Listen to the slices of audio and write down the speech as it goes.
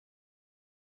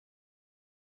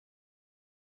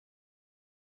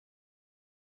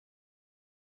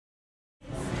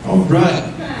All right.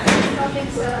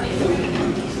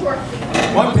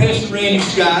 Well, I'm Pastor Randy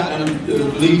Scott. I'm the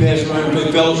lead pastor of Iron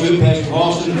Faith Fellowship. Pastor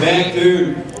Austin back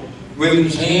there waving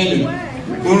his hand.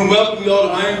 And we want to welcome you all to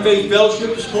Iron Faith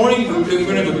Fellowship this morning. We're going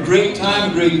to have a great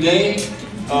time, a great day.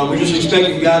 We're just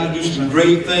expecting God to do some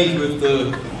great things with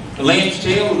the Lamb's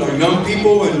Tale with our young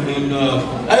people. And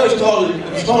I was telling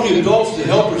the adults to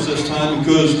help us this time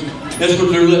because that's what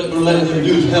we're letting them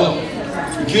do is help.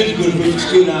 The kids are going to put the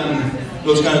skid on and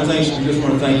those kind of things, and we just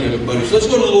want to thank everybody. So let's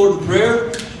go to the Lord in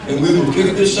prayer, and we will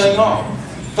kick this thing off.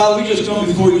 Father, we just come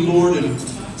before you, Lord, and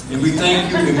we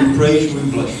thank you, and we praise you, and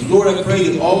we bless you. Lord, I pray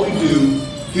that all we do,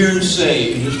 hear and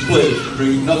say in this place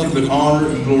bring nothing but honor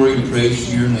and glory and praise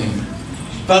to your name.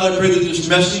 Father, I pray that this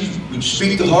message would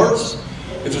speak to hearts.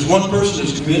 If there's one person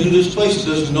that's come into this place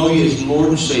that doesn't know you as Lord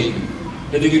and Savior,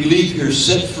 that they could leave here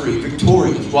set free,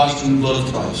 victorious, washed in the blood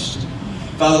of Christ.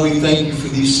 Father, we thank you for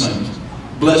these things.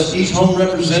 Bless each home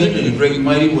represented in a great and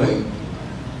mighty way.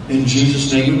 In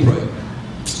Jesus' name we pray.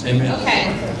 Amen.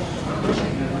 Okay.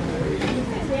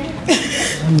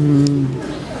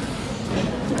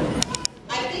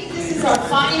 I think this is our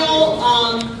final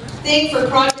thing for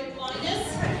Project Linus.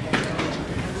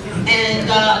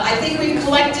 And I think we've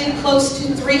collected close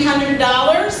to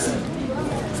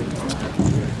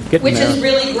 $300. Which is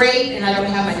really great, and I don't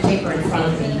have my paper in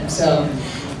front of me. So,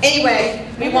 anyway,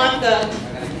 we want the,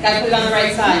 gotta put it on the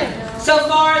right side. So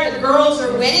far, the girls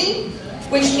are winning,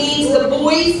 which means the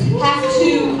boys have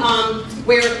to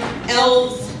wear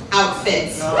elves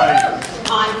outfits on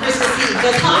Christmas Eve.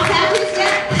 The Tom have it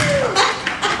yet?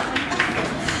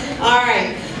 All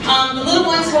right. The little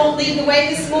ones won't lead the way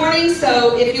this morning,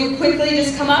 so if you'll quickly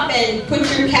just come up and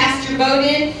cast your vote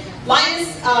in.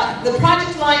 Linus, the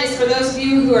Project Linus, for those of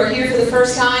you who are here for the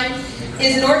first time,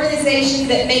 is an organization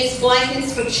that makes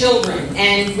blankets for children.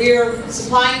 And we're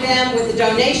supplying them with a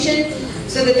donation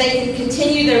so that they can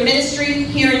continue their ministry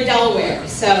here in Delaware.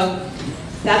 So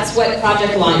that's what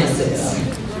Project Linus is.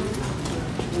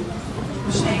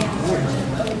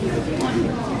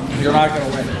 You're not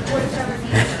going to win.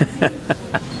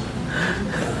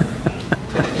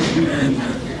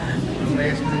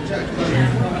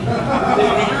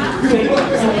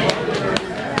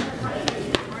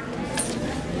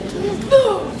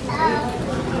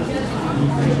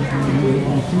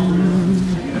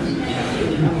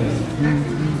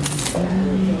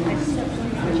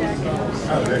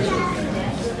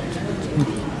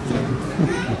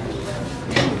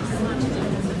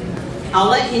 I'll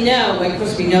let you know. Of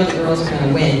course, we know the girls are going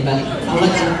to win, but I'll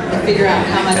let you figure out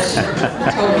how much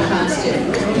total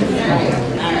constitute. All right.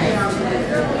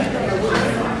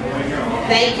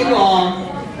 Thank you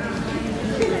all.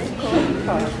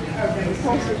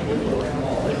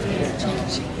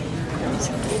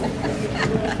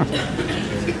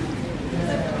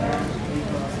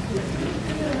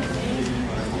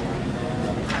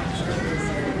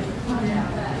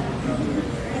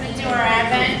 Do our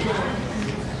Advent.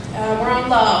 We're on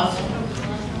love.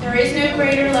 There is no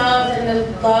greater love than the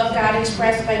love God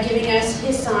expressed by giving us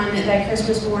His Son that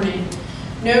Christmas morning.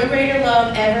 No greater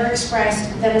love ever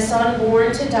expressed than a Son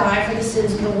born to die for the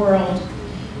sins of the world.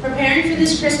 Preparing for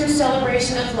this Christmas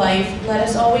celebration of life, let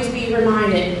us always be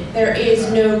reminded there is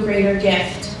no greater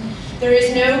gift. There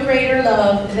is no greater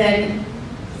love than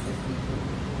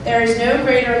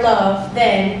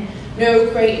no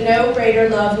greater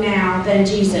love now than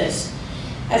Jesus.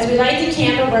 As we light the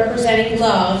candle representing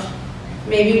love,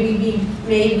 may we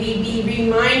be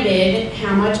reminded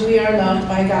how much we are loved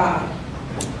by God.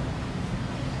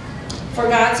 For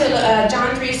God so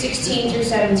John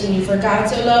 3:16-17. For God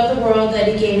so loved the world that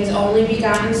He gave His only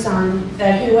begotten Son,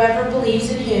 that whoever believes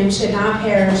in Him should not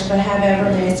perish but have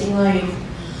everlasting life.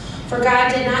 For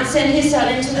God did not send His Son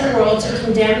into the world to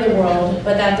condemn the world,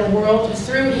 but that the world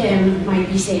through Him might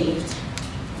be saved.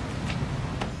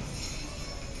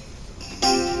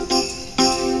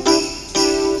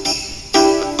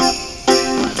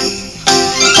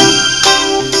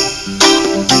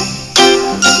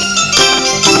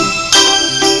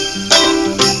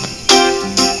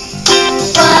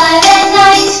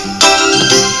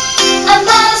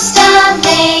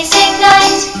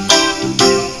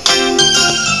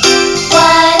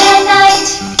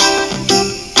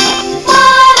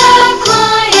 What a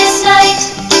glorious night.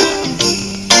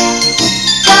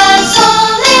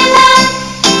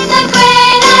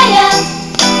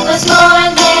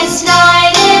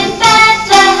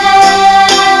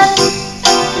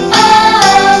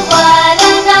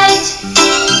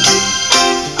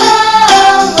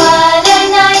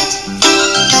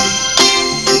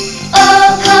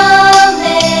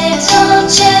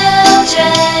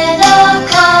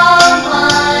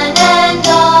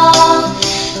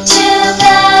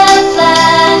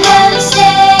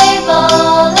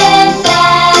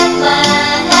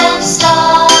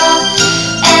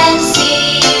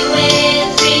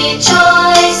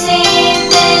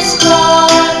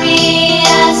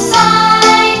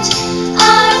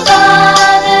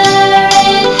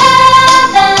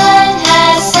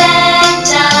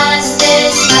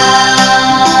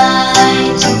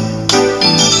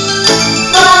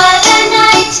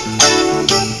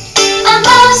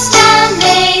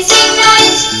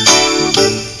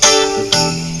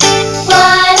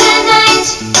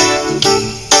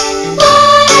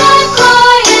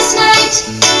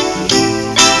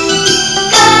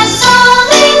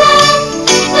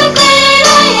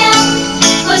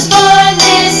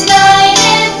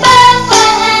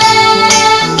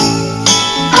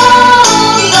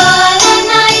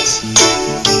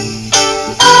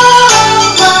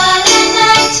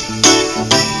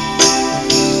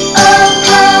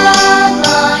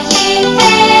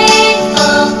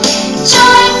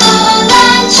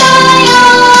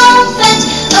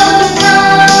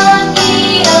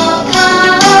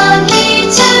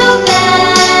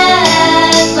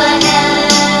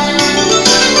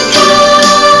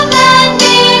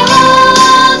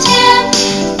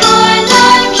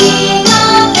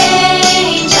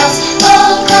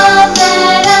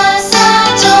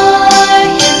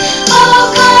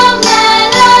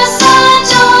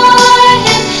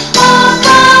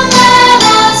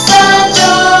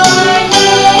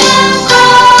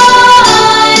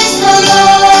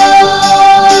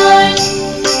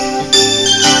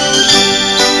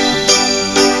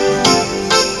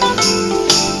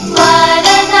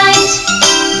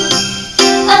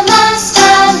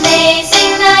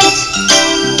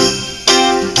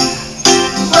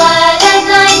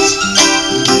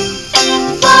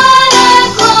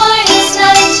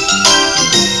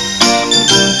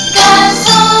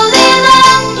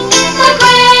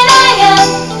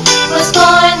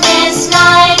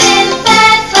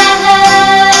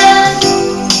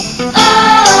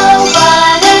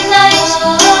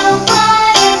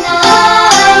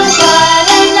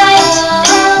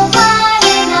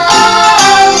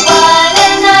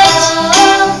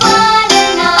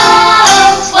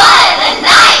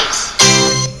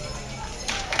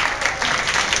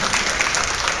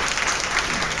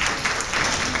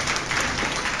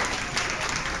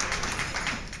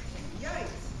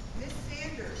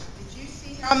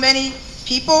 many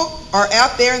people are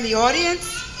out there in the audience?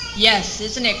 Yes,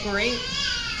 isn't it great?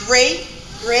 Great,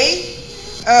 great.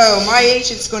 Oh, my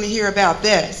agent's going to hear about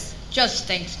this. Just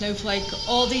think, Snowflake,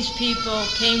 all these people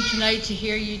came tonight to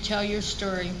hear you tell your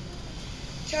story.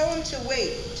 Tell them to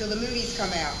wait till the movies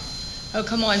come out. Oh,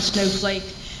 come on, Snowflake.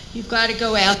 You've got to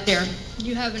go out there.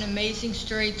 You have an amazing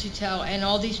story to tell, and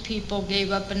all these people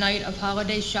gave up a night of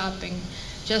holiday shopping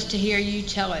just to hear you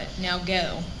tell it. Now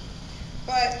go.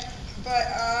 But,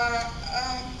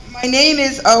 my name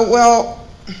is,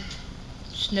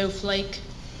 Snowflake.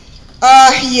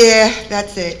 Yeah,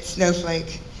 that's it,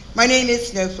 Snowflake. My name is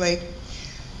Snowflake.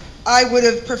 I would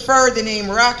have preferred the name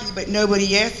Rocky, but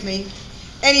nobody asked me.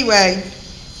 Anyway,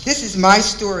 this is my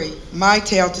story, my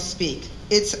tale to speak.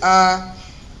 It's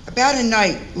about a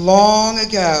night long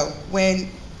ago when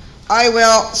I,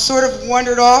 sort of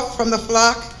wandered off from the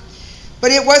flock,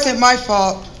 but it wasn't my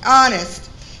fault, honest.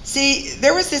 See,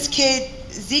 there was this kid,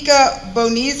 Zika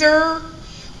Bonizer.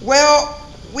 Well,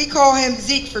 we call him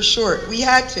Zeke for short. We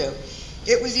had to.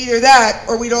 It was either that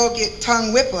or we'd all get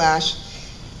tongue whiplash.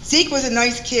 Zeke was a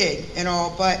nice kid and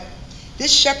all, but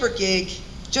this shepherd gig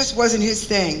just wasn't his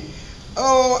thing.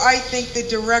 Oh, I think the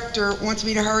director wants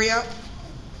me to hurry up.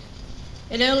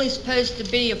 It's only supposed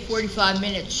to be a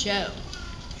 45-minute show.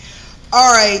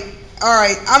 All right,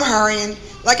 I'm hurrying.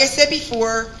 Like I said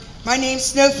before, my name's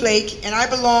Snowflake, and I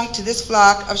belong to this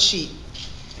flock of sheep.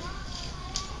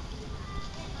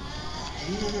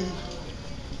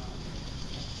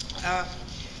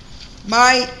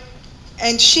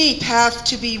 Sheep have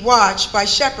to be watched by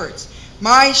shepherds.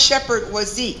 My shepherd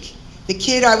was Zeke, the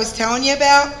kid I was telling you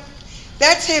about.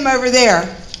 That's him over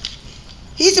there.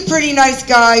 He's a pretty nice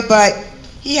guy, but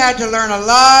he had to learn a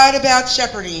lot about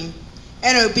shepherding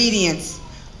and obedience.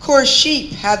 Of course,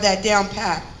 sheep have that down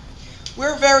pat.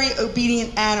 We're very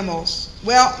obedient animals.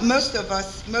 Well, most of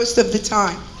us, most of the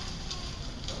time.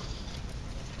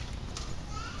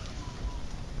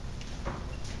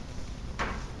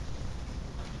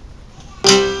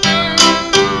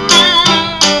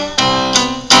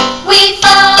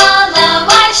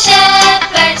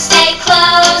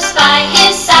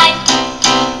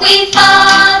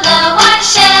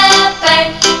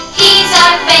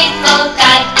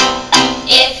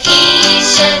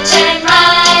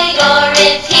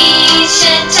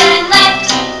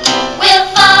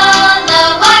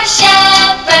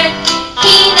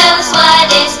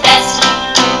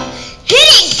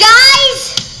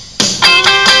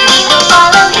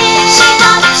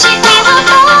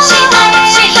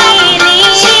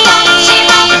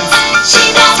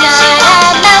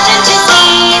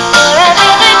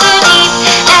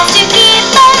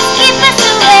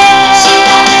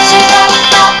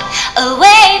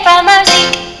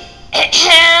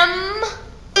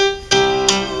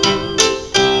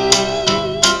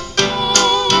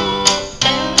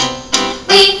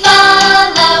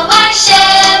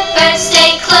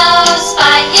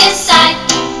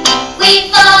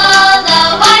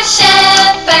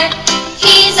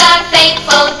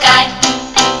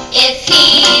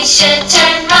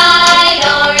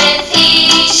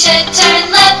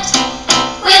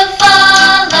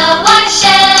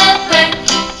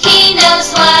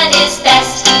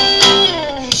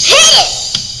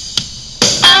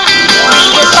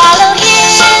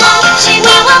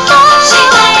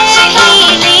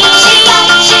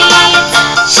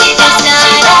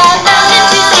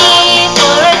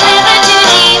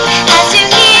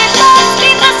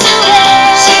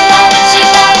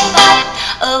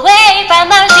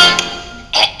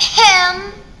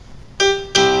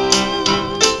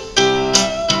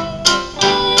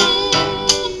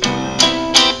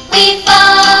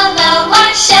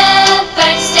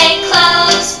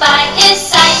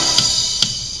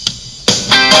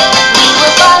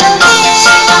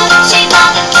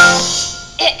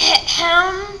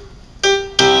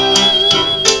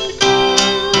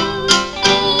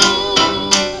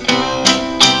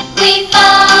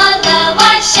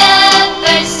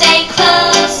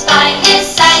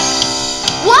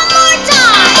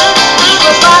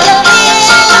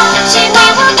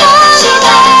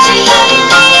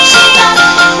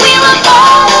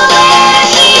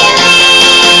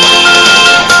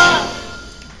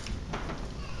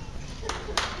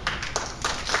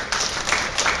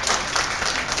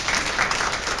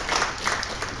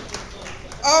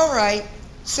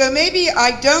 So maybe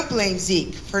I don't blame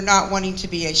Zeke for not wanting to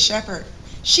be a shepherd.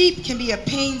 Sheep can be a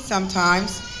pain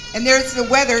sometimes, and there's the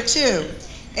weather too.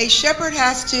 A shepherd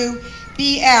has to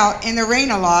be out in the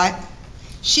rain a lot.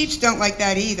 Sheep don't like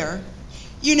that either.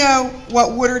 You know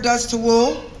what water does to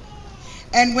wool?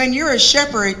 And when you're a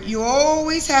shepherd, you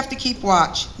always have to keep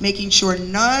watch, making sure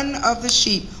none of the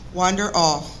sheep wander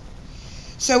off.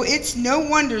 So it's no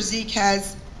wonder Zeke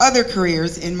has other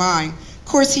careers in mind. Of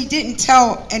course, he didn't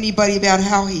tell anybody about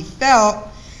how he felt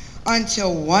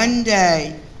until one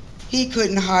day he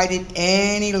couldn't hide it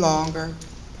any longer.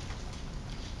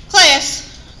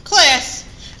 Class,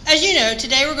 as you know,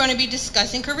 today we're going to be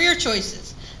discussing career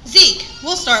choices. Zeke,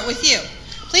 we'll start with you.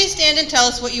 Please stand and tell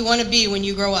us what you want to be when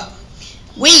you grow up.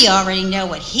 We already know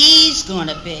what he's going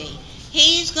to be.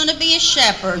 He's going to be a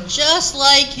shepherd, just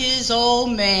like his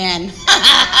old man.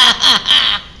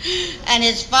 And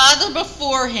his father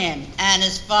before him, and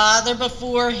his father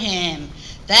before him.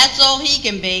 That's all he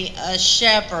can be, a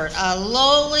shepherd, a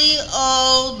lowly,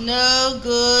 old,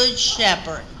 no-good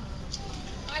shepherd.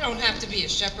 I don't have to be a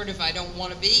shepherd if I don't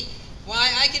want to be.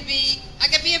 Why, I could be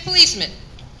a policeman.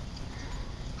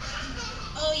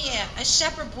 Oh yeah, a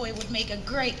shepherd boy would make a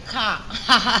great cop.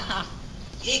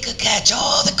 He could catch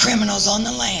all the criminals on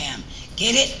the lam.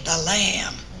 Get it? The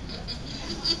lamb.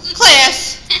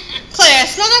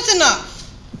 Class, now that's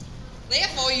enough.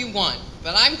 Laugh all you want,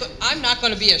 but I'm not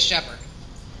going to be a shepherd.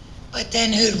 But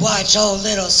then who'd watch old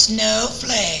little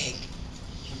Snowflake?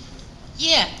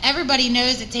 Yeah, everybody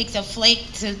knows it takes a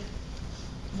flake to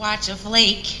watch a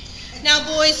flake. Now,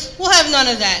 boys, we'll have none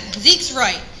of that. Zeke's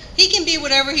right. He can be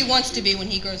whatever he wants to be when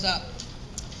he grows up.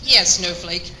 Yeah,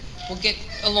 Snowflake. We'll get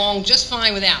along just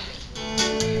fine without me.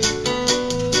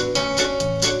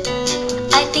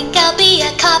 I think I'll be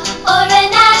a cop or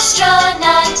an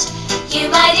astronaut. You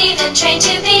might even train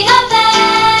to be a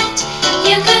vet.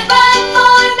 You could run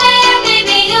for mayor,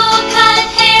 maybe you'll cut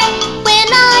hair. When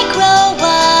I grow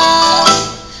up,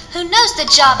 who knows the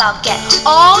job I'll get?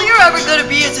 All you're ever gonna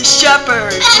be is a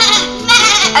shepherd.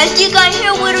 I think I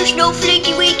hear little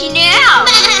Snowflakey waking out.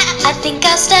 I think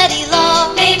I'll study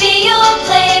law. Maybe you'll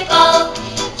play ball.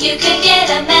 You could get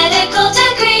a medical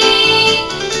degree.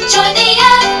 Join the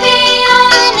FBI.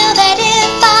 I know that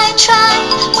if I try,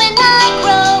 when I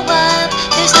grow up,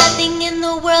 there's nothing in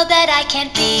the world that I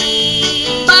can't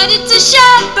be. But it's a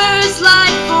shepherd's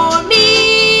life for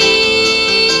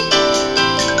me.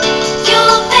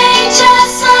 You'll paint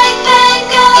just like Van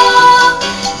Gogh.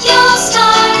 You'll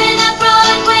star in a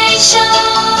Broadway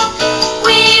show.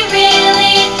 We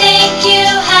really think you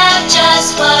have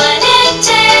just what it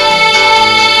takes.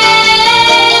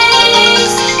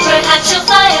 Perhaps you'll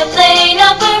fly a plane,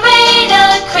 operate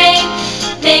a crane.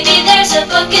 Maybe there's a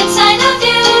book inside of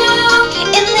you.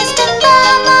 Enlist in the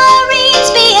Marines,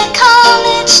 be a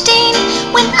college dean.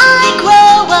 When I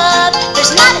grow up,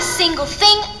 there's not a single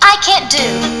thing I can't do.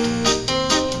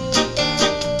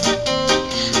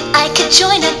 I could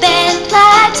join a band,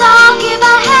 let's all give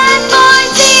a hand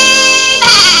for Zeke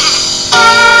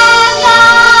and the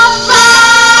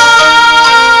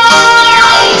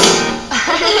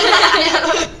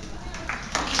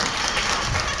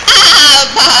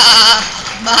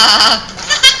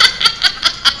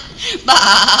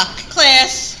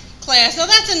Class, now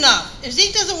that's enough. If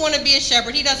Zeke doesn't want to be a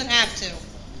shepherd, he doesn't have to.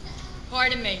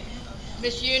 Pardon me.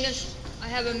 Miss Eunice, I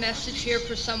have a message here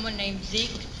for someone named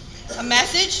Zeke. A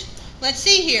message? Let's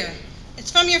see here. It's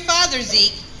from your father,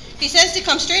 Zeke. He says to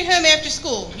come straight home after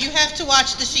school. You have to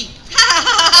watch the sheep.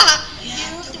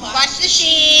 Watch the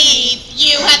sheep.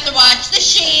 You have to watch the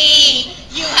sheep.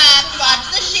 You have to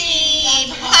watch the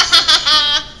sheep.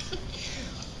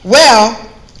 Well,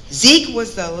 Zeke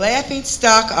was the laughing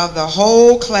stock of the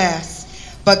whole class,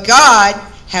 but God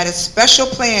had a special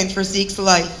plan for Zeke's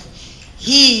life.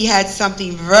 He had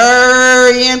something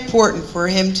very important for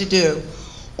him to do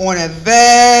on a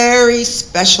very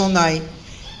special night.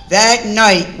 That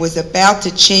night was about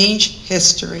to change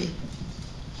history.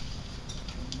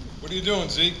 What are you doing,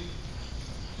 Zeke?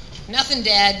 Nothing,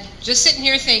 Dad. Just sitting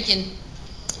here thinking.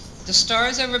 The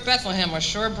stars over Bethlehem are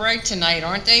sure bright tonight,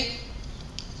 aren't they?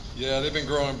 Yeah, they've been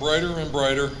growing brighter and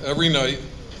brighter every night,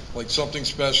 like something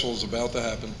special is about to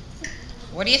happen.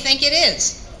 What do you think it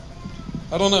is?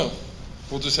 I don't know.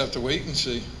 We'll just have to wait and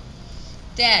see.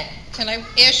 Dad, can I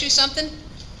ask you something?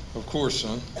 Of course,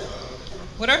 son.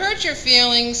 Would it hurt your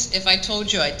feelings if I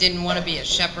told you I didn't want to be a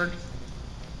shepherd?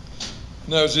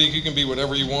 No, Zeke, you can be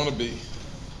whatever you want to be.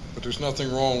 But there's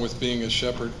nothing wrong with being a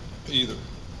shepherd either.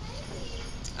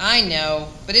 I know,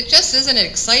 but it just isn't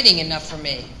exciting enough for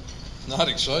me. Not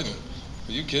exciting.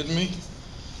 Are you kidding me?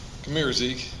 Come here,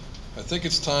 Zeke. I think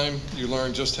it's time you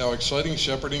learn just how exciting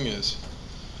shepherding is.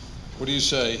 What do you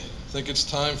say? Think it's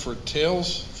time for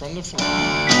Tales from the Flock?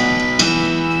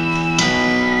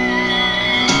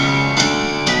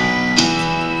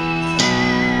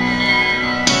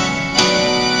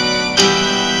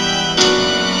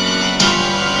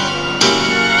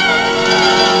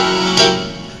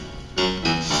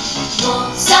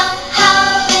 Wolves are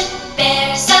howling,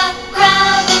 bears are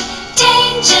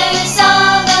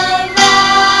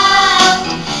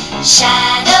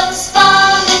Shadows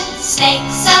falling,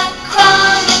 snakes are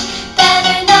crawling,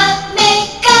 better not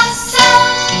make a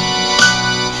sound.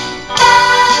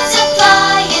 Birds are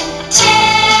flying,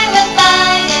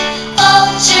 terrifying,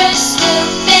 vultures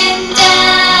swooping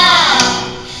down.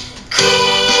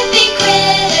 Creepy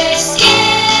critters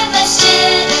give us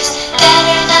jitters,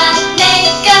 better not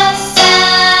make a sound.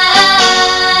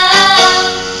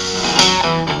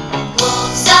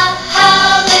 Wolves are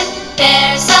howling,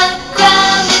 bears are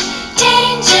growling,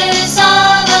 danger's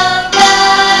all around.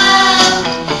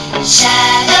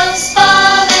 Shadows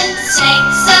falling,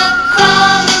 snakes are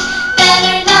crawling,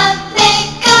 better not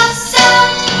make a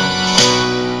sound.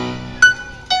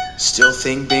 Still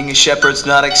think being a shepherd's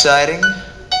not exciting?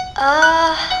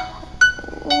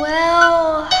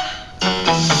 Well...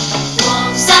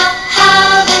 Wolves are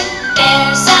howling,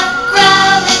 bears are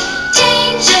growling,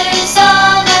 danger's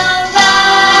all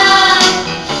around.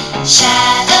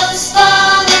 Shadows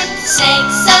falling,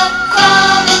 snakes are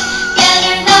crawling,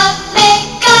 better not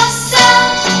make a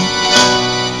sound.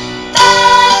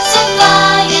 Birds are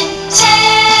flying,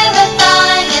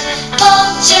 terrifying,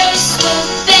 vultures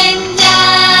swooping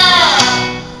down.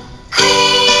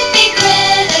 Creepy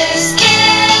critters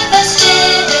give us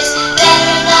jitters,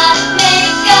 better not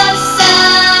make a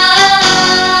sound.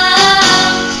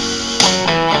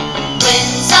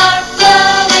 Winds are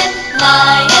blowing,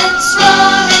 lions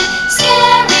roaring,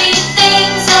 scary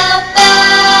things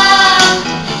abound.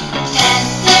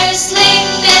 Panthers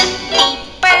leaping,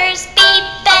 beepers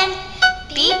beeping.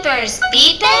 Beepers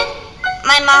beeping?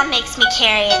 My mom makes me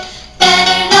carry it.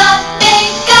 Better not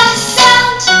make a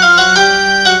sound.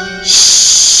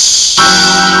 Shh.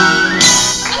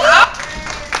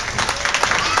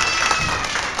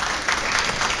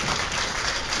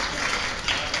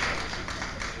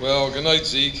 Well, good night,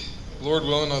 Zeke. Lord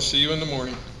willing, I'll see you in the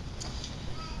morning.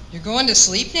 You're going to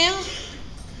sleep now?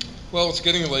 Well, it's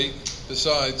getting late.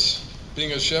 Besides,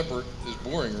 being a shepherd is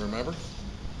boring, remember?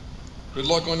 Good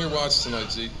luck on your watch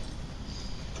tonight, Zeke.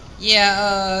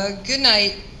 Yeah, good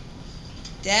night.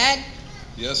 Dad?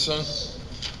 Yes, son?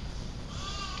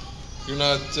 You're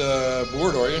not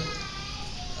bored, are you?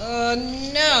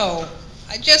 No.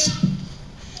 I just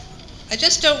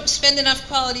don't spend enough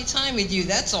quality time with you,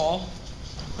 that's all.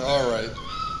 All right.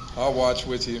 I'll watch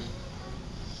with you.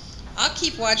 I'll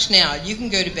keep watch now. You can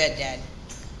go to bed, Dad.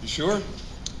 You sure?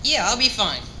 Yeah, I'll be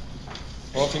fine.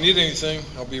 Well, if you need anything,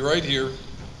 I'll be right here.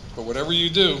 But whatever you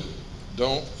do,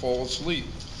 don't fall asleep.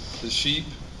 The sheep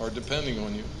are depending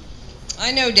on you.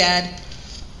 I know, Dad.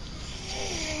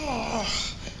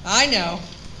 I know.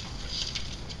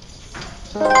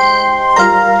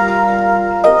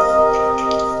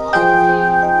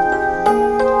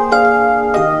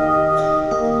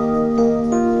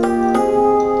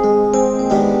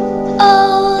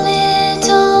 Oh,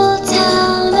 little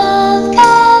town of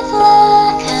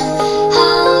Bethlehem,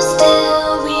 how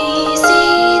still we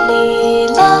see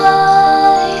thee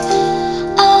lie.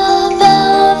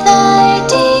 Above thy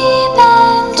deep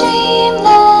and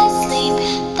dreamless sleep,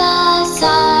 the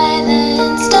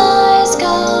silent stars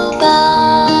go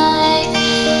by.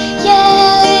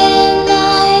 Yet in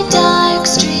thy dark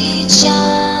street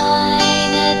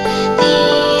shineth the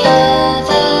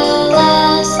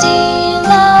everlasting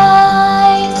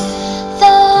light.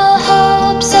 The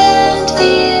hopes and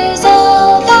fears of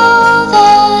all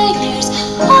the years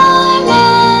are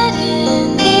met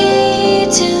in thee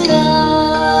tonight.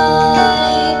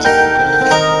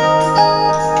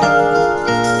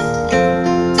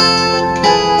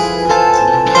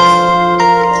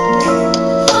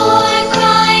 For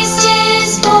Christ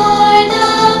is born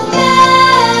of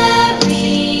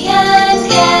Mary, and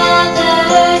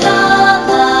gathered all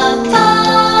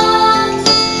upon.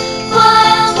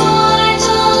 While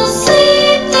mortals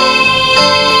sleep, the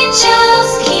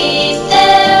angels keep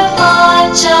their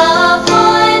watch of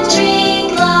wondering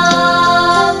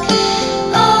love.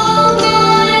 Oh,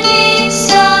 morning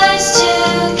stars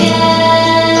together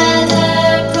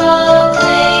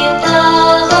proclaim the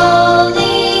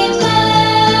holy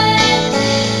birth,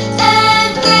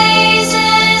 and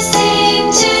praises sing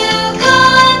to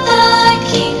God the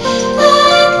King,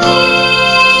 and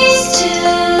peace to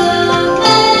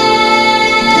men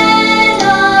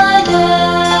on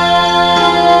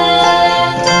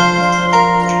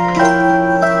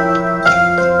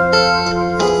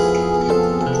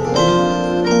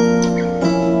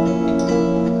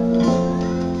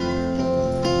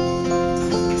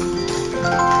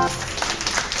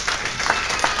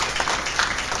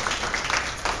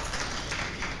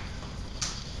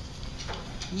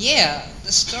Yeah,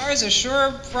 the stars are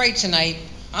sure bright tonight.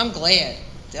 I'm glad.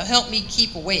 They'll help me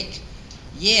keep awake.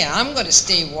 Yeah, I'm going to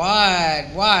stay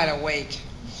wide awake.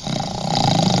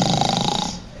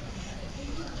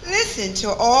 listen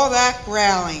to all that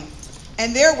growling,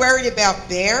 and they're worried about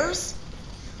bears?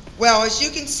 Well, as you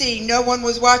can see, no one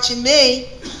was watching me.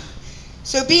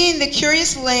 So being the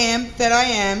curious lamb that I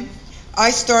am, I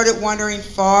started wandering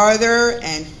farther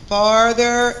and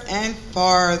farther and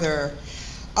farther.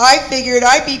 I figured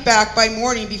I'd be back by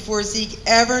morning before Zeke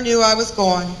ever knew I was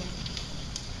gone.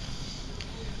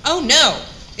 Oh no,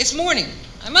 it's morning.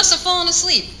 I must have fallen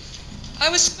asleep. I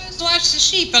was supposed to watch the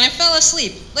sheep and I fell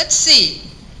asleep. Let's see.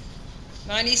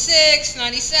 96,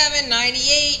 97,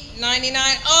 98,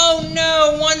 99. Oh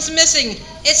no, one's missing.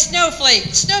 It's Snowflake.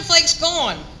 Snowflake's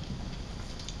gone.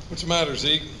 What's the matter,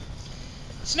 Zeke?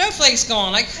 Snowflake's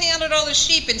gone. I counted all the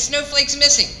sheep and Snowflake's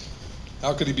missing.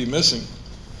 How could he be missing?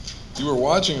 You were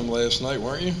watching him last night,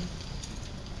 weren't you?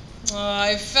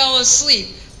 I fell asleep,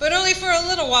 but only for a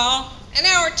little while. An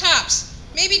hour tops,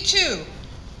 maybe 2.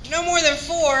 No more than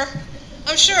 4.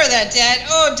 I'm sure of that, Dad.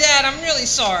 Oh, Dad, I'm really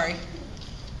sorry.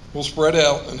 We'll spread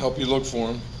out and help you look for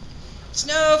him.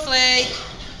 Snowflake,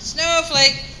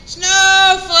 Snowflake,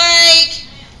 Snowflake!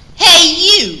 Hey,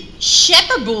 you,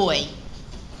 shepherd boy.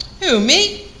 Who,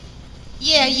 me?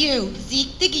 Yeah, you,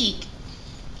 Zeke the Geek.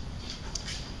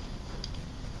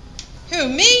 Who,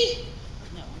 me?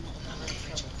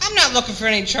 I'm not looking for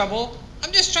any trouble.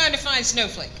 I'm just trying to find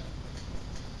Snowflake.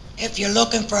 If you're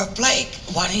looking for a flake,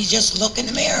 why don't you just look in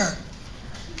the mirror?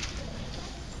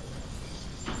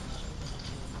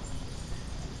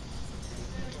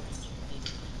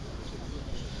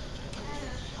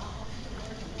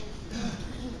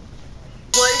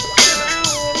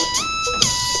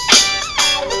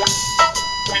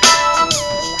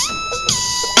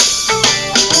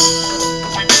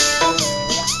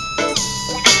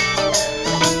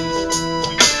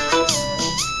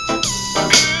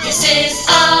 This is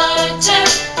our turn,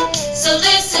 so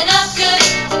listen up good.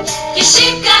 Your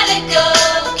sheep gotta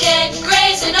go, can't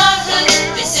graze in our hood.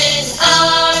 This is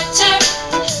our turn,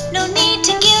 no need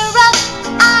to gear up.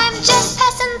 I'm just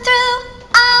passing through,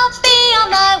 I'll be on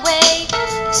my way.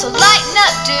 So lighten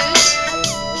up, dudes.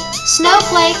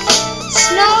 Snowflake,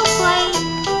 snowflake,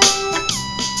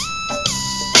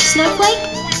 snowflake,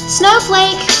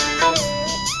 snowflake,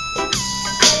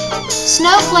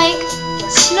 snowflake,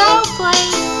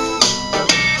 snowflake.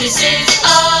 This is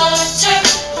our turn,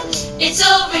 it's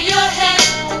over your head.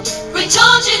 We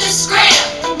told you to scram,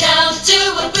 now do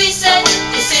what we said.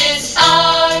 This is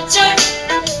our turn,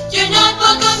 you're not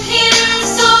welcome here,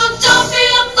 so don't be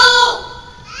a fool.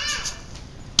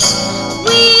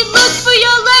 We looked for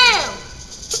your lamb,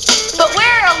 but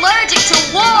we're allergic to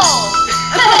wolves.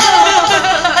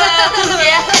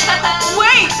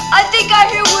 Wait, I think I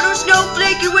hear little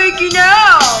Snowflakey wakey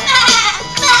now.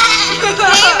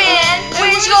 Hey man,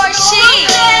 where's your sheep?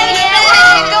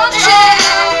 Yeah, don't you?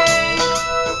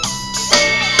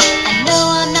 I know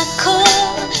I'm not cool,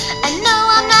 I know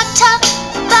I'm not tough,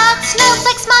 but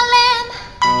Snowflake's my lamb,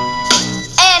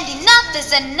 and enough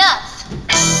is enough.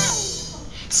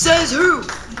 Says who?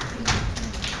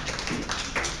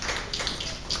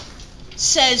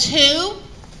 Says who?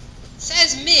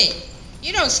 Says me.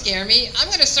 You don't scare me. I'm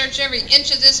going to search every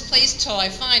inch of this place till I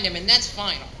find him, and that's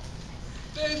final.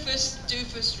 Rufus,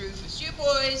 Doofus, Rufus, you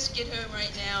boys get home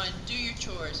right now and do your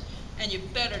chores, and you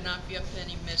better not be up to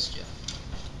any mischief.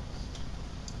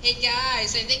 Hey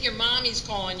guys, I think your mommy's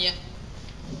calling you.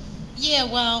 Yeah,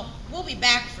 well, we'll be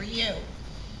back for you.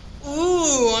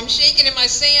 Ooh, I'm shaking in my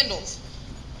sandals.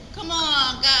 Come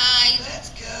on, guys. Let's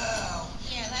go.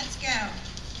 Yeah, let's go.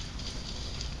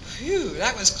 Phew,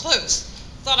 that was close.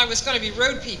 Thought I was going to be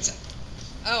road pizza.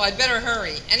 Oh, I'd better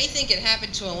hurry. Anything could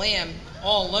happen to a lamb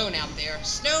all alone out there.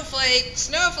 Snowflake,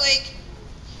 Snowflake.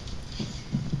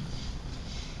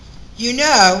 You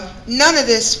know, none of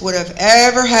this would have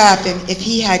ever happened if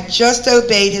he had just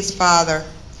obeyed his father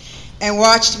and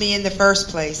watched me in the first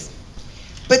place.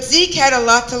 But Zeke had a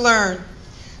lot to learn.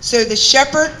 So the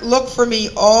shepherd looked for me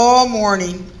all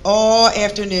morning, all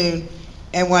afternoon,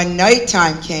 and when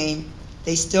nighttime came,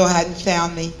 they still hadn't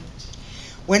found me.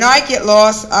 When I get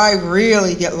lost, I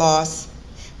really get lost.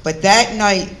 But that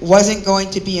night wasn't going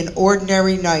to be an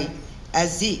ordinary night,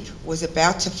 as Zeke was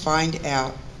about to find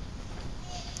out.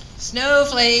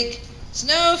 Snowflake,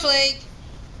 Snowflake.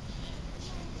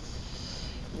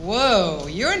 Whoa,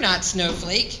 you're not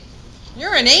Snowflake.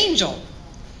 You're an angel.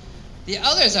 The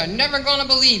others are never going to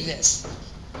believe this.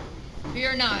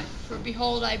 Fear not, for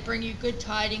behold, I bring you good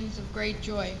tidings of great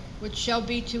joy, which shall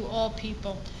be to all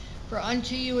people. For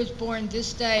unto you is born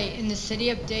this day in the city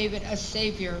of David a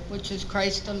Savior, which is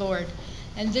Christ the Lord.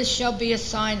 And this shall be a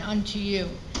sign unto you.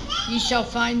 Ye shall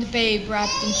find the babe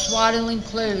wrapped in swaddling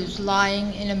clothes,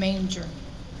 lying in a manger.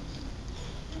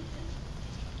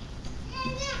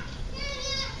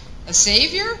 A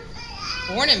Savior?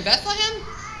 Born in Bethlehem?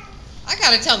 I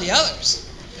gotta tell the others.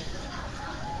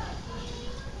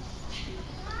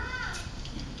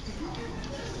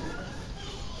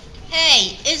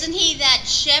 Hey, isn't he that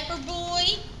shepherd boy?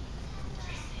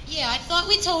 Yeah, I thought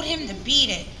we told him to beat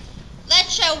it.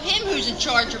 Let's show him who's in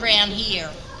charge around here.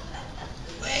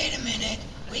 Wait a minute.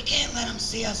 We can't let them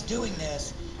see us doing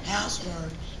this.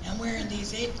 Housework and wearing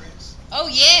these aprons. Oh,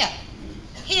 yeah.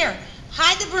 Here,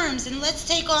 hide the brooms and let's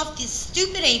take off these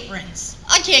stupid aprons.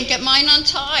 I can't get mine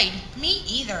untied. Me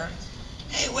either.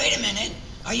 Hey, wait a minute.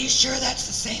 Are you sure that's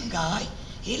the same guy?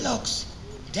 He looks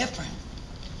different.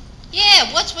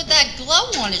 Yeah, what's with that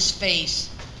glow on his face?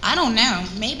 I don't know.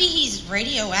 Maybe he's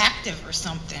radioactive or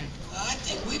something. Well, I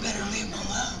think we better leave him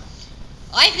alone.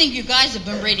 I think you guys have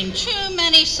been reading too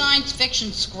many science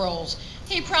fiction scrolls.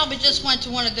 He probably just went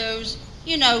to one of those,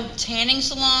 tanning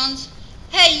salons.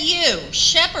 Hey, you,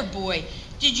 shepherd boy,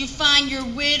 did you find your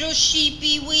widow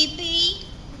sheepy weepy?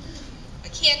 I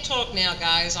can't talk now,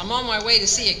 guys. I'm on my way to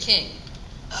see a king.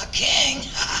 A king?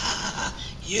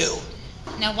 You.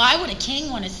 Now, why would a king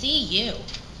want to see you?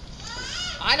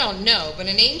 I don't know, but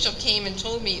an angel came and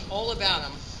told me all about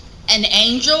him. An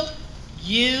angel?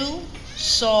 You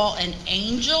saw an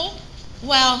angel?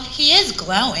 Well, he is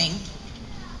glowing.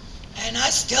 And I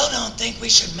still don't think we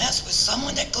should mess with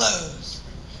someone that glows.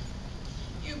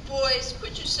 You boys,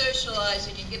 quit your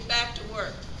socializing and get back to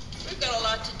work. We've got a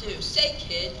lot to do. Say,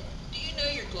 kid, do you know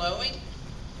you're glowing?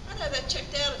 I'd have that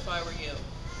checked out if I were you.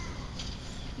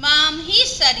 Mom, he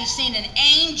said he's seen an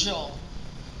angel.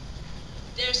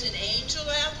 There's an angel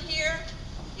out here?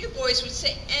 You boys would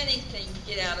say anything to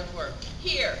get out of work.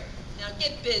 Here, now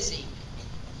get busy.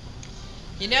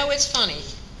 You know, it's funny.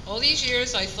 All these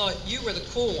years I thought you were the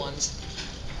cool ones.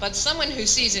 But someone who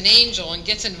sees an angel and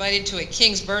gets invited to a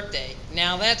king's birthday,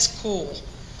 now that's cool.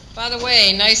 By the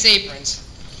way, nice aprons.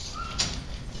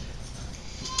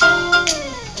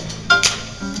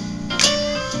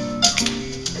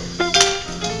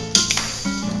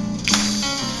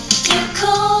 You're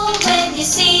cool when you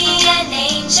see an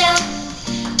angel.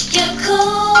 You're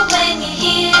cool when you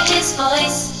hear his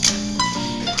voice.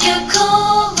 You're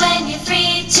cool when you're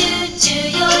free to do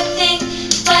your thing,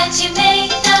 but you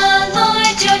make the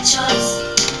Lord your choice.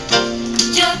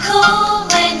 You're cool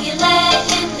when you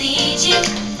let him lead you.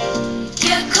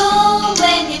 You're cool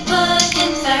when you put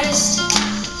him first.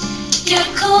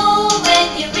 You're cool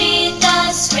when you read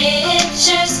the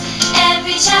scriptures,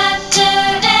 every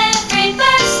chapter, every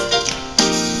verse.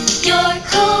 You're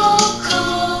cool,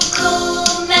 cool,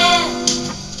 cool man.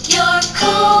 You're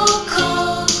cool,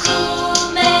 cool,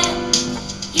 cool man.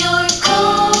 You're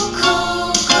cool,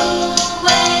 cool, cool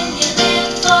when you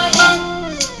live for him.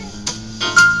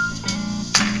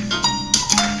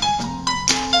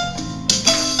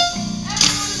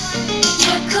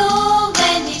 You're cool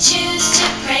when you choose to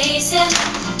praise him.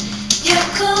 You're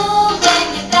cool when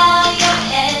you bow your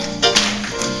head.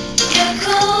 You're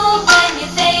cool when you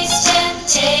face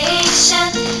temptation,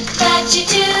 but you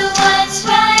do what's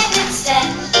right instead.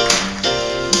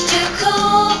 You're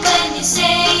cool when you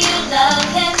say you love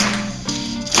him.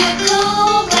 You're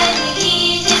cool when you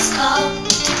heed his call.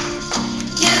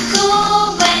 You're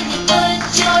cool when you put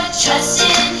your trust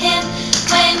in him,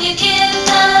 when you give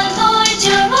the Lord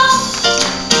your all.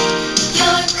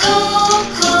 You're cool,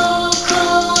 cool,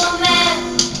 cool man.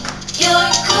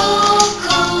 You're cool,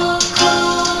 cool,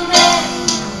 cool man.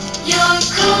 You're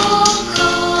cool,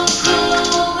 cool,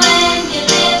 cool when you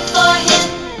live for him.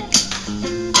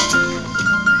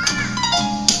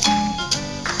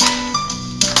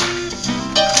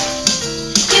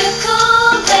 You're cool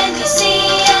when you see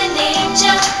an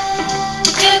angel.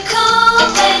 You're cool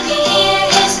when you hear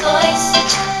his voice.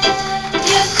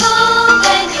 You're cool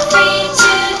when you're free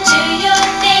to do your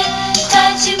thing,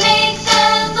 but you make the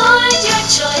Lord your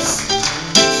choice.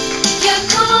 You're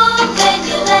cool when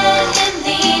you let him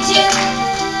lead you.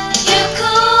 You're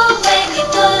cool when you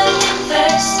put him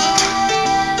first.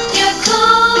 You're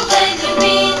cool when you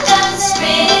read the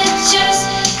scriptures,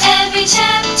 every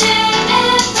chapter,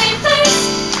 every verse.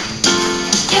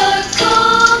 You're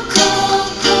cool, cool,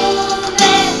 cool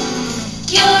man.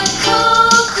 You're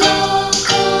cool, cool,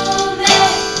 cool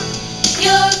man.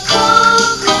 You're cool,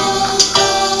 cool,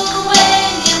 cool when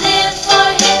you live for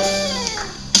him.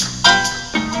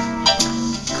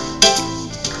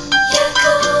 You're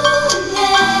cool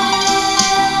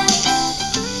man.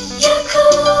 You're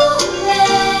cool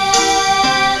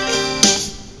man.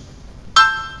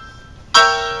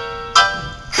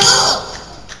 Cool.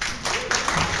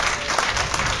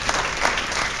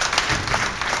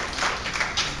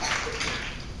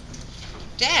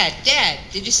 Dad,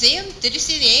 did you see him? Did you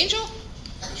see the angel?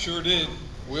 I sure did.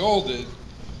 We all did.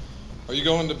 Are you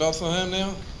going to Bethlehem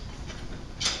now?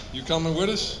 You coming with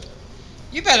us?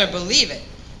 You better believe it.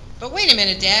 But wait a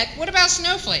minute, Dad. What about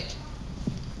Snowflake?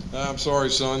 I'm sorry,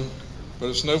 son, but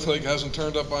if Snowflake hasn't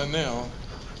turned up by now,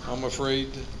 I'm afraid.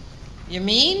 You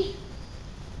mean?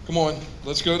 Come on,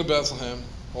 let's go to Bethlehem.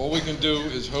 All we can do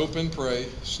is hope and pray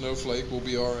Snowflake will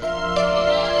be all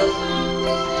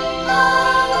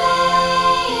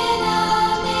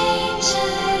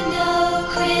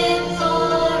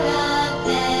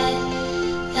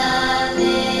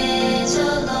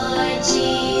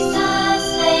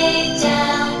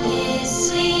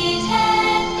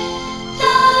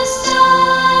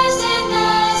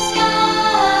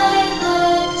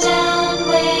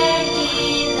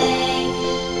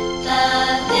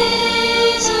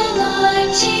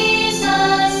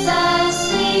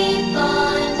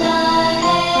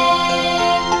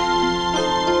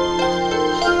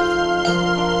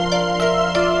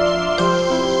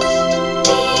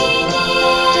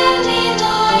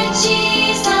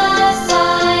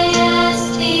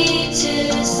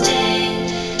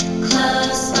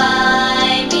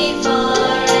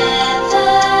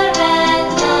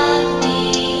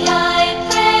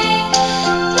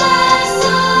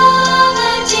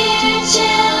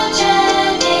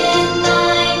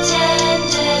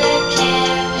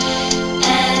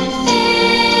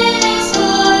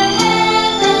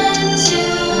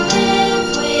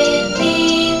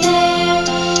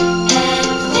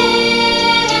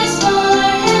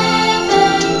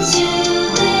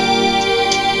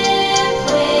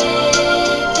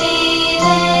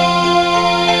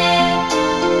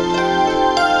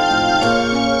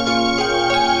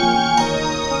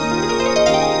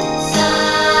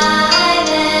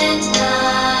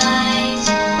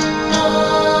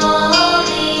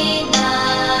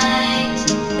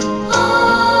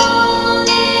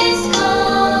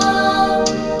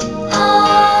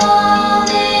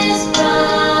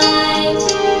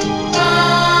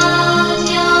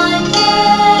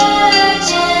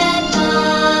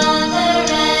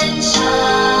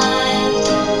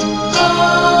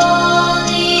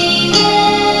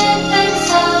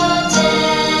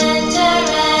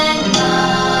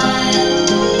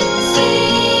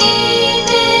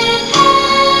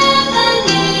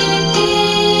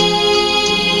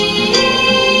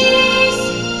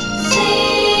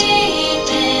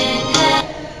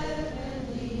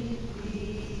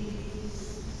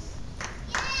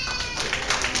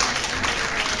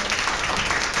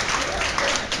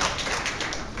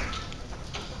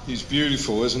He's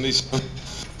beautiful, isn't he, son?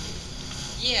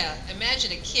 Yeah,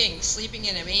 imagine a king sleeping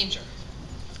in a manger.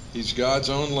 He's God's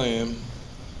own lamb.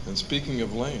 And speaking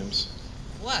of lambs...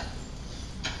 What?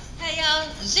 Hey,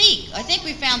 Zeke, I think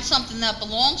we found something that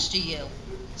belongs to you.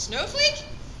 Snowflake?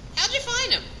 How'd you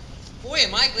find him? Boy,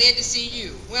 am I glad to see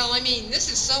you. Well, I mean,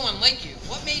 this is so unlike you.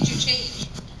 What made you change?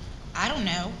 I don't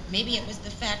know. Maybe it was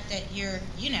the fact that you're,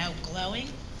 glowing.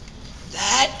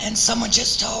 That and something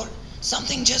just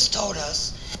told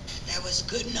us that was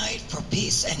good night for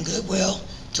peace and goodwill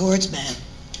towards men.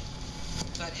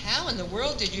 But how in the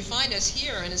world did you find us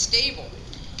here in a stable?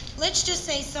 Let's just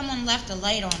say someone left a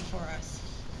light on for us.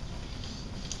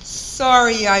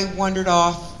 Sorry I wandered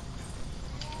off.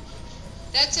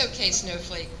 That's okay,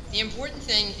 Snowflake. The important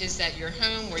thing is that you're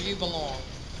home where you belong.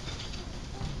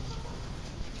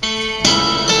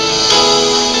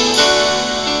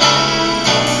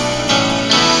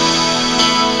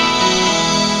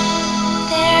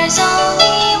 There's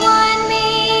only one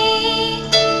me,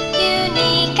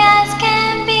 unique as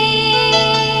can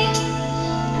be.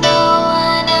 No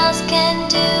one else can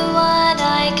do what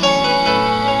I can.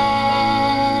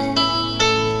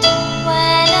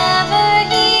 Whenever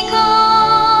he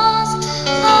calls,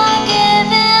 I'll give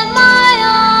him my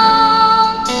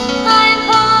all.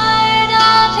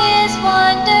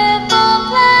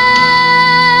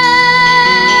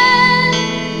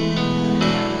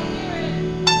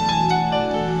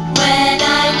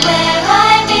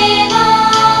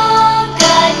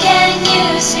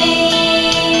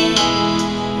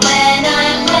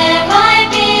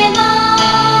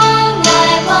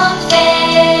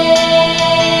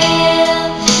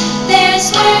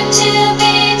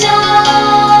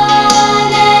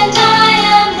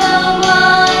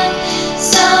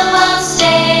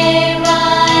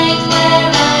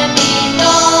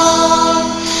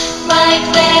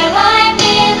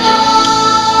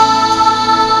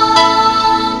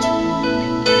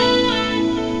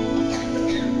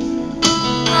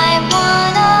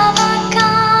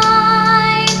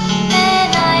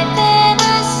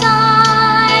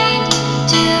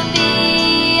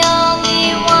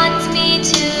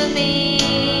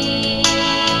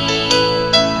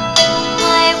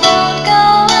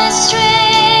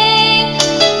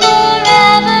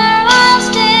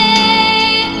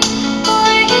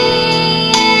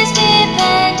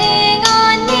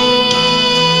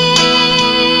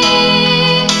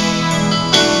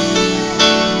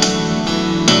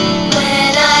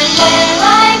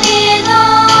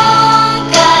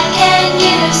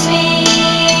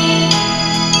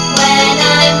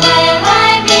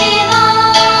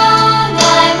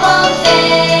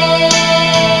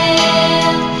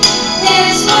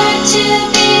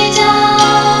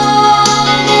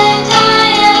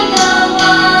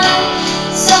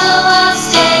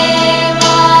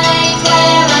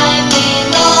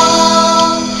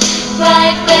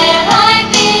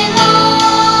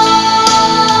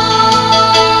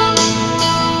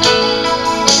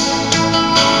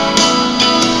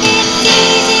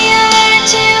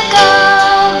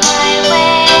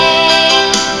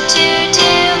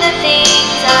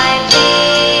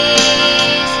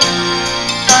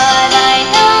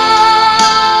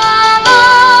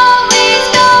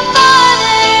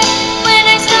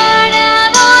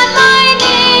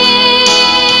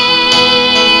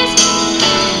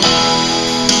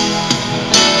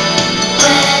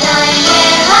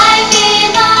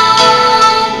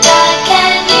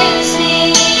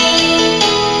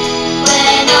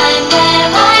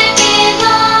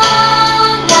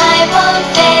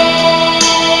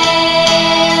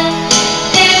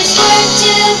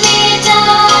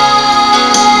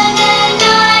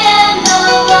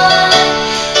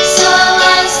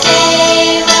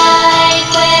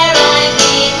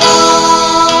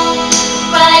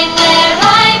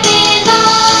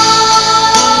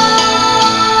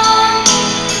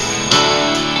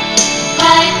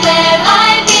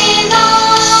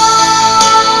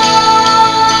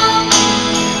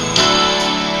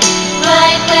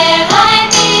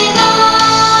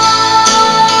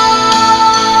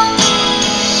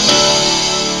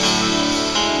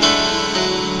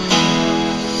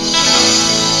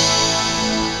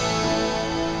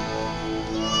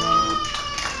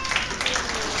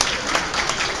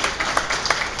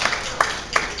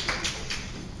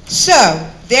 So,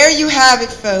 there you have it,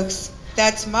 folks.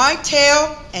 That's my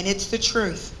tale, and it's the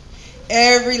truth.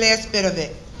 Every last bit of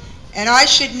it. And I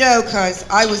should know because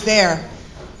I was there.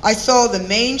 I saw the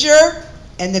manger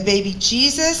and the baby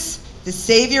Jesus, the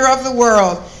Savior of the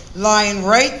world, lying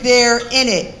right there in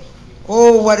it.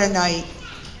 Oh, what a night.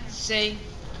 See,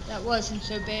 that wasn't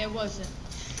so bad, was it?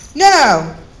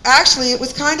 No, actually, it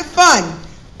was kind of fun.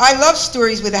 I love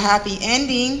stories with a happy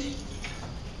ending.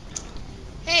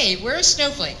 Hey, where's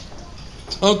Snowflake?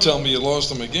 Don't tell me you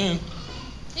lost him again.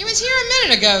 He was here a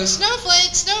minute ago.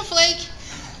 Snowflake, Snowflake.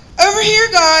 Over here,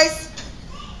 guys.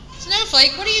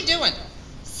 Snowflake, what are you doing?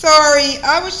 Sorry,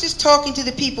 I was just talking to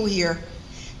the people here,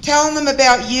 telling them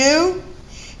about you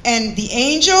and the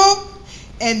angel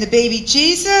and the baby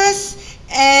Jesus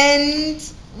and...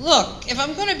 Look, if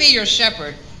I'm going to be your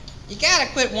shepherd, you got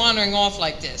to quit wandering off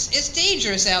like this. It's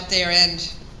dangerous out there and...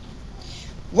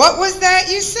 What was that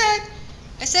you said?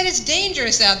 I said it's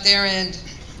dangerous out there and...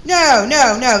 No,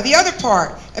 the other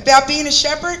part, about being a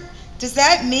shepherd, does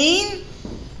that mean?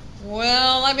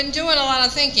 Well, I've been doing a lot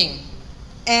of thinking.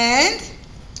 And?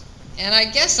 And I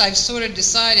guess I've sort of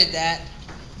decided that.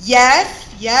 Yes?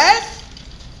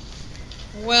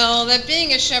 Well, that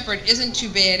being a shepherd isn't too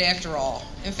bad after all.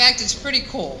 In fact, it's pretty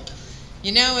cool.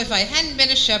 You know, if I hadn't been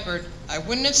a shepherd, I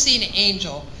wouldn't have seen an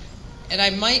angel, and I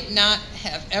might not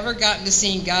have ever gotten to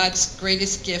see God's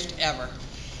greatest gift ever.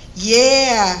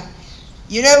 Yeah.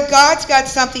 You know, God's got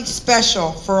something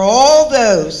special for all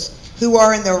those who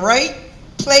are in the right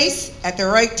place at the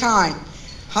right time.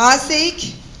 Huh,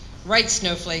 Zeke? Right,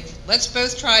 Snowflake. Let's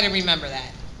both try to remember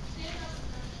that.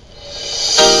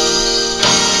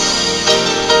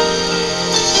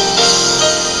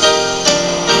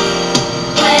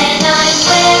 When I'm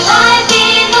where I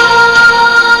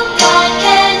belong, God,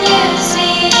 can you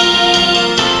see?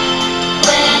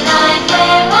 When I'm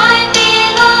where I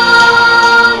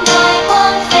belong, I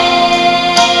won't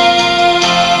fail.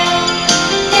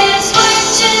 There's work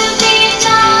to be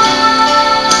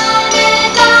done,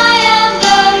 and I am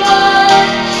the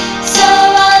one, so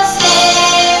I'll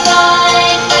stay.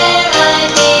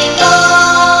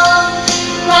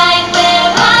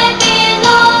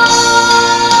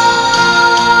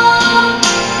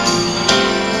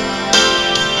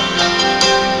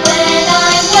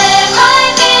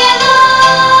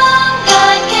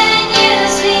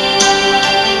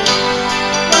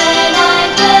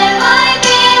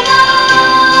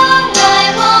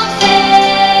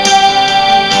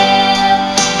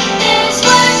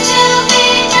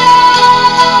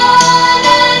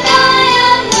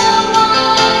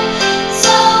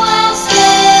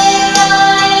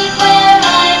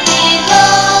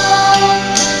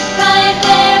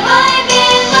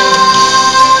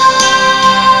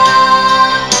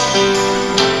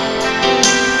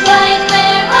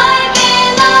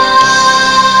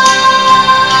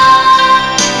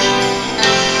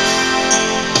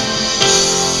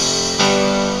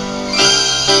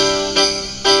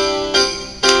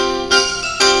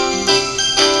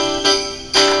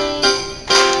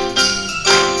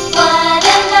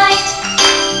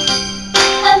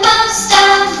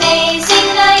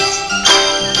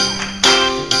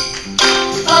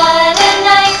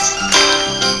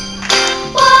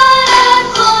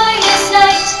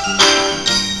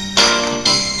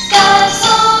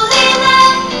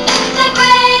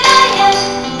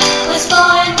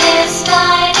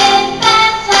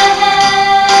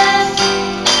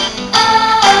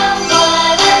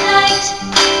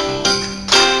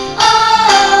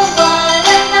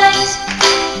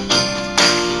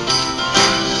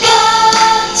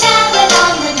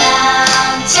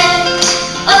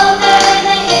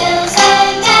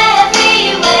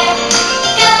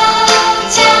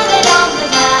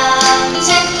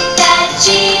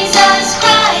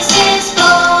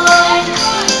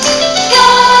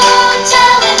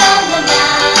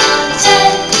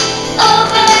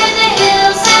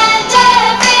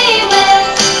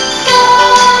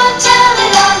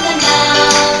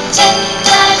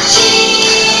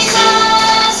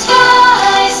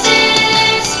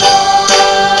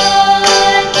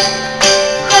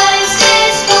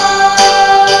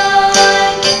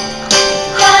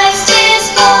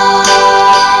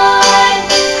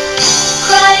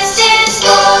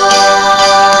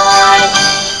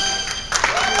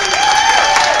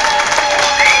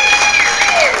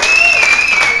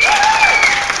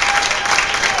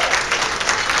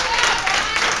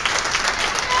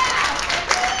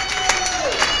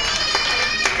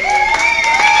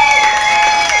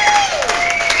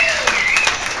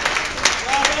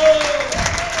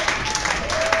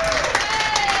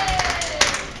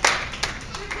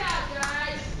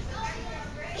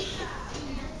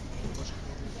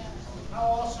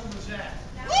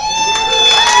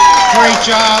 Great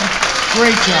job.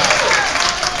 Great job.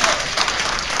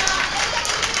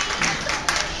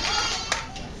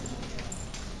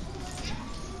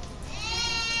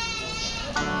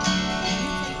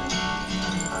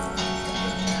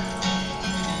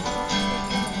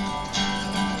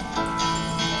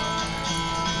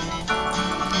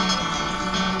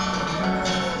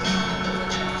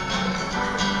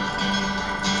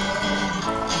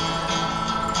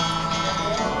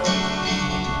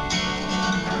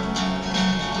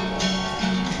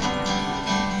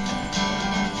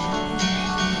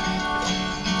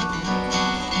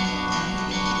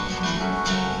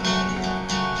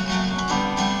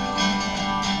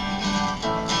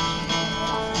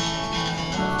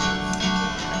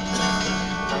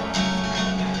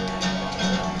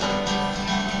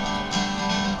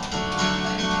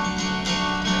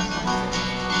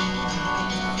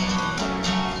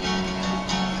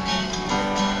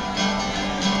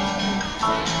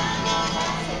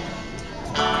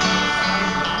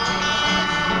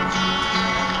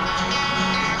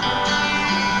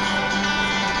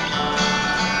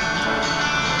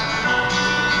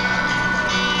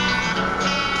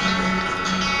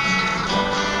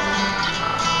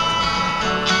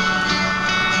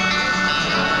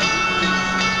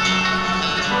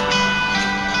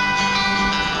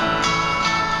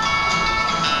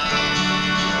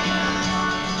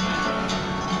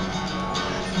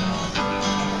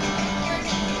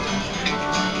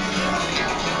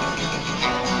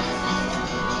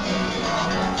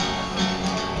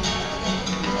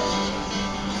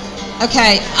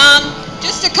 Okay,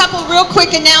 just a couple real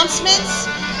quick announcements.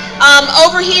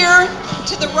 Over here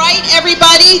to the right,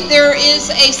 everybody, there is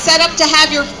a setup to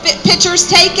have your pictures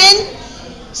taken.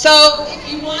 So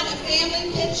if you want a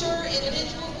family picture,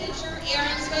 individual picture,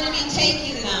 Aaron's going to be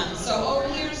taking them. So over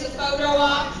here's a photo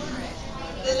op.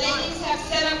 The ladies have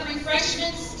set up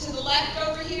refreshments to the left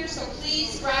over here, so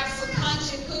please grab some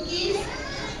punch and cookies.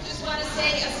 Just want to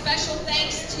say a special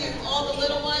thanks to all the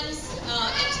little ones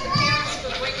and to the parents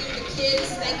for bringing the kids.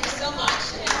 Thank you so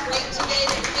much. It's great today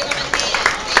to give them a hand.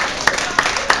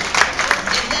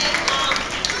 And then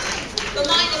the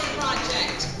Linus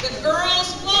Project. The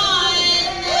girls won.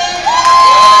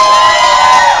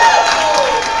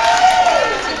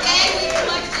 Today we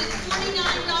collected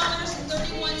 $49.31 for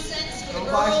the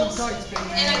girls,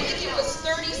 and I think it was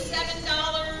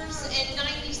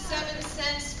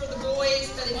 $37.97 for the boys,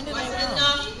 but it wasn't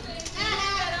enough.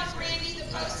 Set up, Randy, the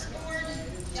postboard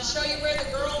to show you where the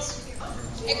girls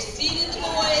exceeded the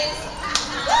boys.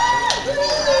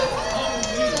 So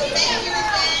thank you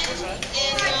again.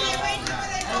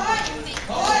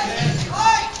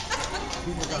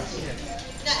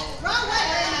 Wrong way.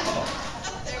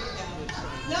 There we go.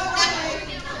 No, right way.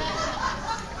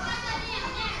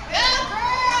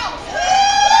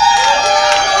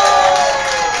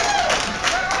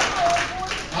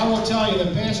 I will tell you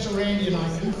that Pastor Randy and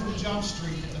I knew from Jump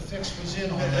Street that the fix was in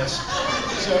on this.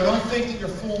 So don't think that you're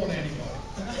fooling anybody.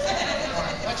 All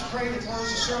right, let's pray to close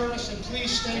the service, and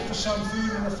please stay for some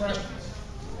food and refreshments.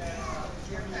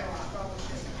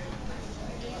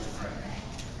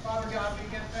 Father God, we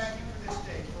get back.